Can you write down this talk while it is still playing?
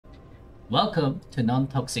Welcome to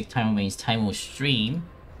Non-Toxic Teemo Main's Teemo stream,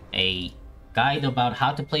 a guide about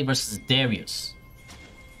how to play versus Darius.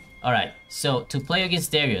 Alright, so to play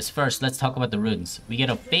against Darius, first let's talk about the runes. We get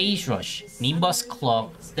a Phase Rush, Nimbus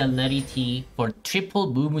Cloak, Celerity for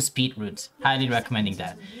triple movement speed runes. Highly recommending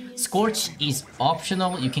that. Scorch is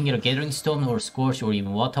optional. You can get a Gathering Stone or Scorch or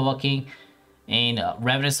even Water Walking. And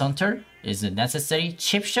Ravenous Hunter is necessary.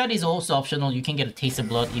 Chip Shot is also optional. You can get a Taste of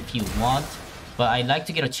Blood if you want. But I like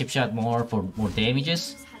to get a Chip Shot more for more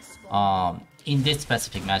damages. In this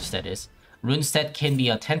specific match, that is. Rune set can be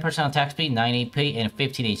a 10% attack speed, 9 AP, and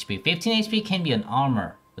 15 HP. 15 HP can be an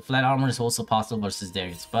armor. The flat armor is also possible versus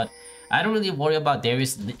Darius. But I don't really worry about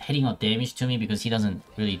Darius hitting out damage to me because he doesn't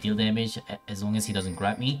really deal damage as long as he doesn't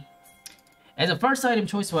grab me. As a first item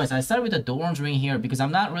choice-wise, I started with the Doran's Ring here because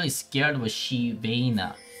I'm not really scared of a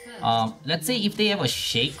Shivana. Let's say if they have a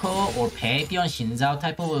Shaco or Pantheon Shinzao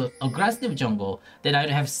type of aggressive jungle, then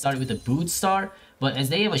I'd have started with the Boot Star. But as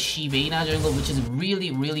they have a Shivana jungle, which is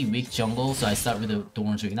really weak jungle, so I start with the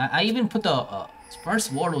Doran's Ring. I even put the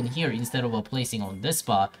first ward on here instead of placing on this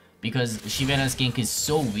spot because Shivana's gank is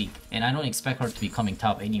so weak, and I don't expect her to be coming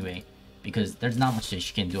top anyway because there's not much that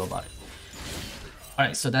she can do about it.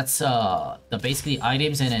 Alright, so that's the basically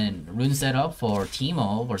items and then rune setup for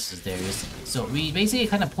Teemo versus Darius. So we basically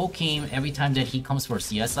kind of poke him every time that he comes for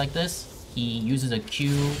CS like this. He uses a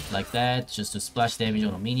Q like that just to splash damage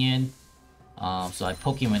on a minion. So I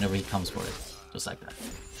poke him whenever he comes for it, just like that.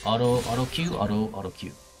 Auto Q, auto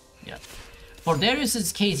Q. Yeah. For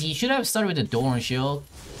Darius's case, he should have started with the Doran Shield.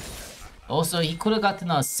 Also, he could have gotten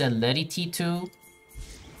a Celerity too.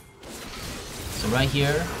 So right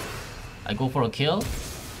here, I go for a kill.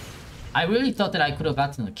 I really thought that I could have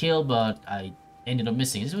gotten a kill, but I ended up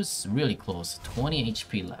missing. This was really close. 20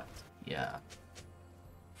 HP left. Yeah.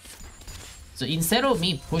 So instead of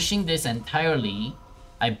me pushing this entirely,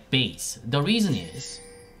 I base. The reason is,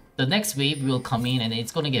 the next wave will come in and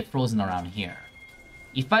it's gonna get frozen around here.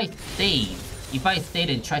 If I stayed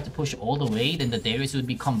and tried to push all the way, then the Darius would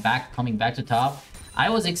be coming back to top.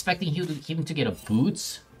 I was expecting him to get a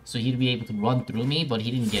boots, so he'd be able to run through me, but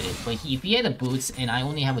he didn't get it. But if he had a boots and I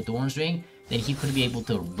only have a Doran's Ring, then he could be able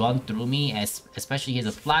to run through me, especially he has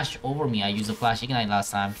a flash over me. I used a flash ignite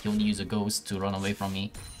last time. He only used a ghost to run away from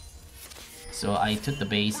me. So I took the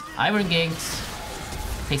base. Iron ganks.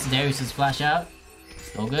 Takes Darius's flash out.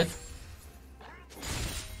 So good.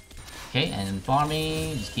 Okay, and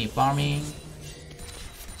farming. Just keep farming.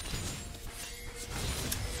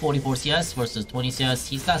 44 CS versus 20 CS.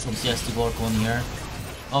 He's got some CS to work on here.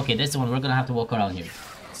 Okay, this one we're gonna have to walk around here.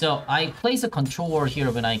 So I placed a control ward here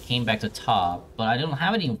when I came back to top, but I don't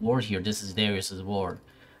have any ward here. This is Darius's ward.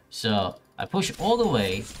 So I push all the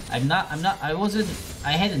way. I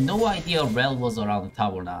had no idea Rel was around the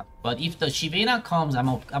top or not. But if the Shivana comes,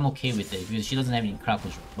 I'm okay with it because she doesn't have any crowd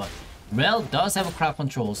control. But Rel does have a crowd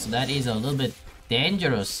control, so that is a little bit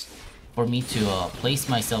dangerous for me to place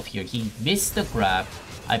myself here. He missed the grab.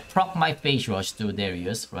 I proc my Phase Rush to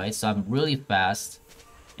Darius, right? So I'm really fast.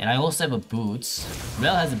 And I also have a boots.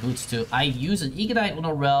 Rel has a boots too. I use an Ignite on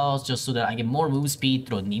a Rel just so that I get more move speed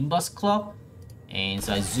through a Nimbus Club. And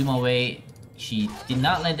so I zoom away. She did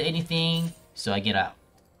not land anything, so I get out.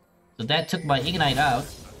 So that took my Ignite out.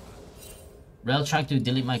 Rel trying to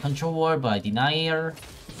delete my control ward, but I deny her.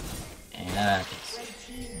 And that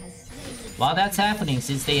happens. While that's happening,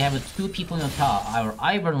 since they have two people on the top, our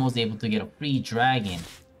Ivern was able to get a free dragon.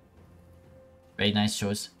 Very nice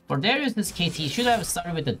choice. For Darius, in this case, he should have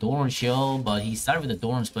started with the Doran Shield, but he started with the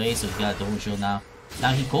Doran's Blade, so he got a Doran Shield now.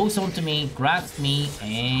 Now he goes on to me, grabs me,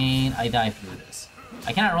 and I die through this.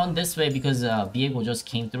 I cannot run this way because Viego just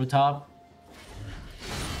came through top.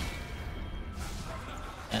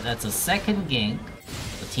 And that's a second gank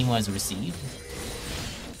the Teemo has received.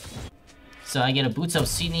 So I get a Boots of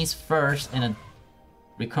Sydney's first and a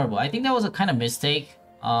Recurable. I think that was a kind of mistake.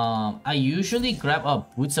 I usually grab a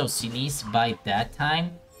Boots of Sydney's by that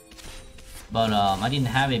time. But I didn't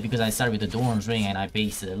have it because I started with the Doran's Ring and I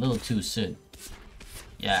based it a little too soon.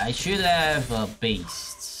 Yeah, I should have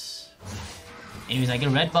based. Anyways, I get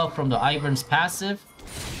a red buff from the Ivern's passive.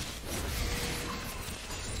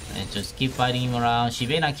 And just keep fighting him around.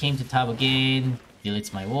 Shivana came to top again.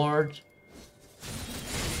 Deletes my ward.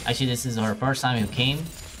 Actually, this is her first time who came.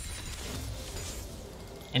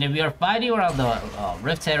 And then we are fighting around the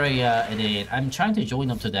rift area, and then I'm trying to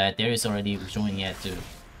join up to that. Darius already joining it too.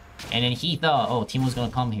 And then he thought, oh, Teemo's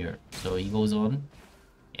gonna come here. So he goes on.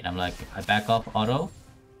 And I'm like, I back off auto.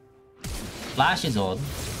 Flash is on.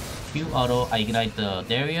 Q auto, I ignite the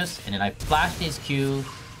Darius. And then I flash this Q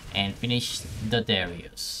and finish the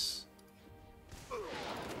Darius.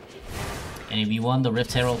 And we won the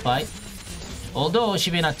Rift Herald fight. Although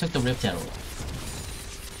Shibina took the Rift Arrow.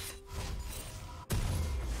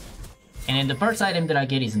 And then the first item that I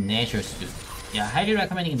get is Nature Suit. Yeah, highly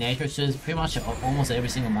recommending Nature Suits pretty much almost every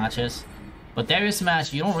single matches. But Darius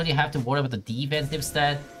match, you don't really have to worry about the defensive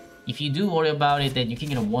stat. If you do worry about it, then you can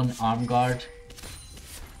get a 1 arm guard.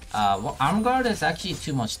 Well, arm guard is actually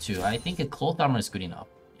too much too. I think a cloth armor is good enough.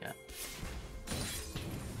 Yeah.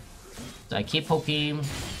 So I keep poking.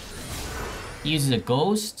 He uses a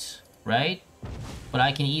ghost, right? But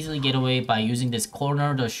I can easily get away by using this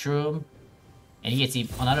corner, the shroom. And he gets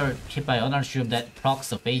another hit by another shroom that procs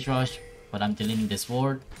the phase rush. But I'm deleting this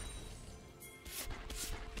ward.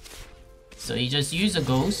 So he just used a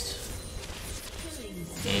ghost.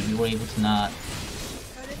 Okay, we were able to not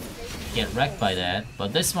get wrecked by that.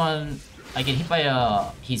 But this one, I get hit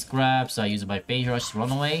by his grab, so I use my phase rush to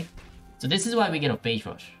run away. So this is why we get a phase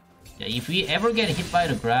rush. Yeah, if we ever get hit by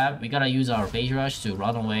the grab, we gotta use our phase rush to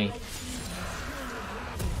run away.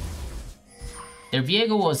 Their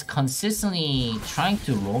Viego was consistently trying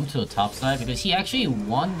to roam to the top side because he actually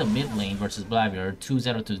won the mid lane versus Vladimir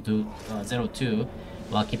 2-0 to 0-2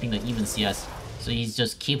 while keeping the even CS. So he's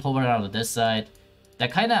just keep hovering out of this side.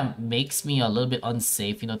 That kind of makes me a little bit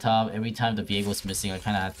unsafe in the top. Every time the Viego's missing, I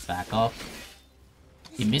kind of have to back off.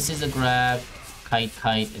 He misses the grab,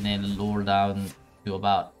 kite, and then lower down to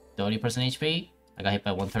about 30% HP. I got hit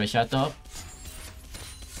by one turret shot though.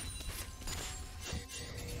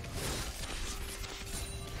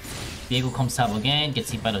 Viego comes top again, gets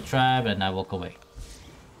hit by the trap, and I walk away.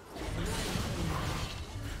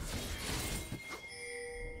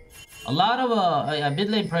 A lot of mid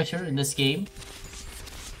lane pressure in this game.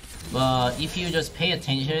 But if you just pay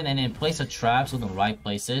attention and then place the traps on the right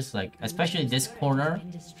places, like especially this corner,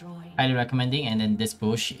 highly recommending, and then this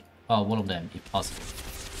bush, one of them if possible.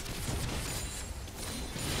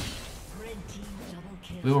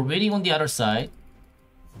 We were waiting on the other side.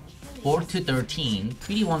 4-13,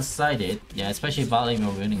 pretty one-sided. Yeah, especially bot lane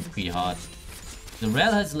we're winning pretty hard. The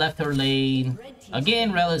Rel has left her lane.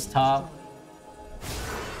 Again, Rel is top.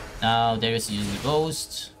 Now Darius is using the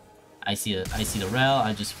ghost. I see the Rel.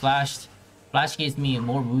 I just flashed. Flash gives me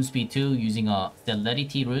more move speed too, using a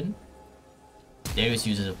Celerity rune. Darius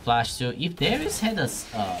uses a flash too. If Darius had a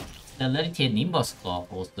Celerity and Nimbus Claw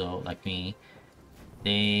also, like me,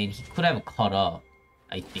 then he could have caught up,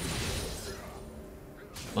 I think.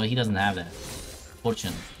 But he doesn't have that,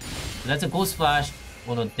 fortunately. So that's a ghost flash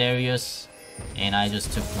on a Darius, and I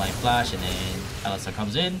just took my flash, and then Alistar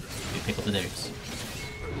comes in, we pick up the Darius.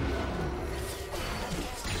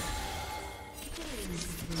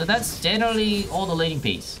 So that's generally all the laning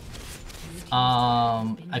phase.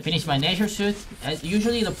 I finished my Nature Suit.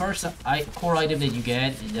 Usually the first core item that you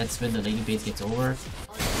get, that's when the laning phase gets over.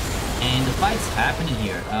 And the fight's happening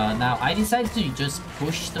here. Now I decided to just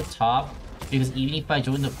push the top, because even if I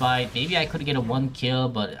join the fight, maybe I could get a 1 kill,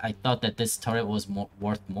 but I thought that this turret was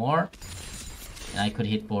worth more. And I could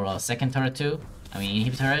hit for a second turret too. I mean,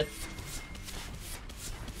 inhib turret.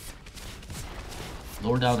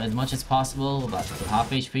 Lower down as much as possible, about half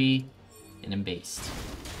HP, and then based.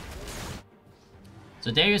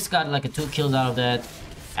 So Darius got like a 2 kills out of that.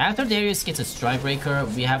 After Darius gets a Strike Breaker,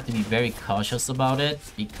 we have to be very cautious about it,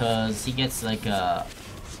 because he gets like a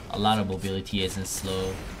lot of mobility and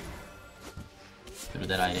slow through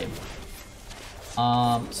that item.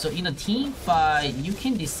 So in a team fight, you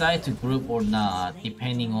can decide to group or not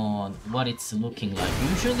depending on what it's looking like.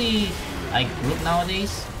 Usually I group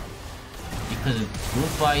nowadays because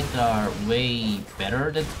group fights are way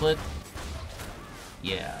better than split.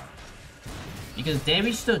 Yeah, because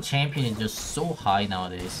damage to the champion is just so high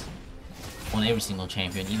nowadays on every single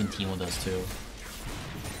champion, even Teemo does too.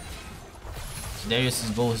 So Darius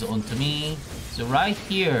goes on to me. So right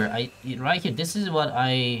here, this is what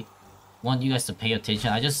I want you guys to pay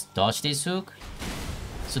attention. I just dodged this hook.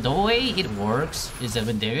 So the way it works is that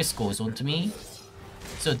when Darius goes on to me,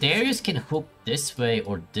 so Darius can hook this way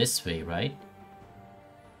or this way, right?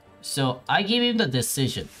 So I give him the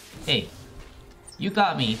decision. Hey, you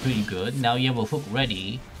got me pretty good. Now you have a hook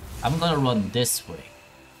ready. I'm gonna run this way.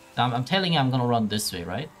 Now I'm telling you I'm gonna run this way,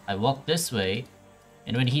 right? I walk this way.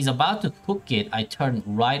 And when he's about to hook it, I turn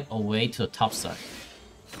right away to the top side.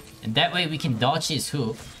 And that way we can dodge his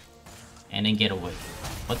hook and then get away.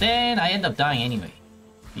 But then I end up dying anyway,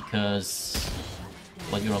 because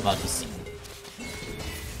what you're about to see.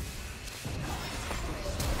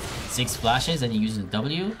 6 flashes and he uses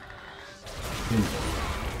W.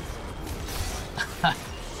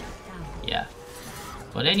 Yeah.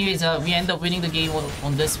 But anyways, we end up winning the game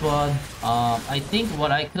on this one. I think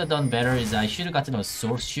what I could have done better is I should have gotten a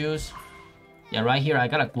Source Shoes. Yeah, right here I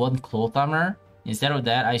got a 1 Cloth Armor. Instead of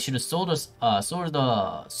that, I should have sold the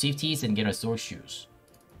Swifties and get a sword shoes.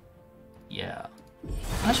 Yeah.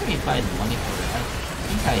 I'm not sure if I had money for it. I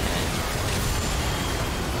think I had.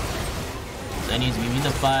 So anyways, we win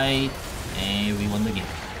the fight and we won the game.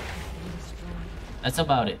 That's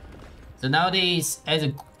about it. So nowadays, as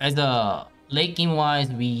a late game wise,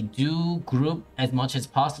 we do group as much as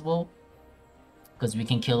possible because we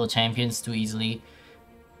can kill the champions too easily.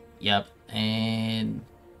 Yep, and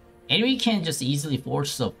enemy can just easily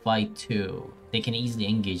force a fight too. They can easily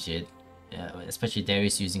engage it, especially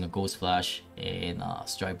Darius using a Ghost Flash and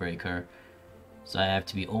Strike Breaker. So I have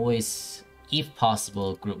to be always, if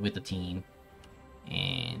possible, group with the team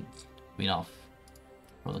and win off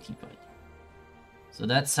for the team fight. So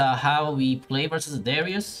that's how we play versus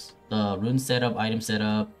Darius. The rune setup, item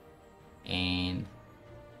setup, and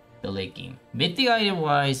the late game. Mythic item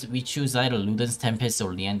wise, we choose either Luden's Tempest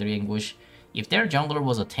or Legendary Anguish. If their jungler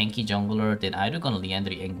was a tanky jungler, then I would go on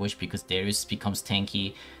Legendary Anguish because Darius becomes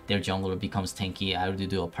tanky, their jungler becomes tanky. I would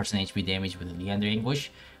do a % HP damage with Legendary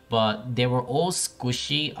Anguish. But they were all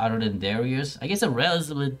squishy other than Darius. I guess a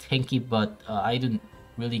relatively tanky, but I didn't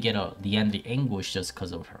really get a Legendary Anguish just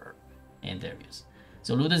because of her and Darius.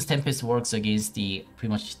 So Luden's Tempest works against the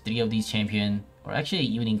pretty much 3 of these champion, or actually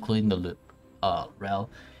even including the Rel.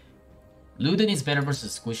 Luden is better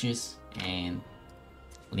versus squishies, and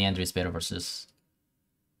Leandra is better versus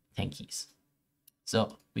tankies.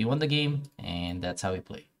 So we won the game, and that's how we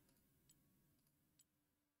play.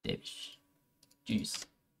 Darius. Jeez.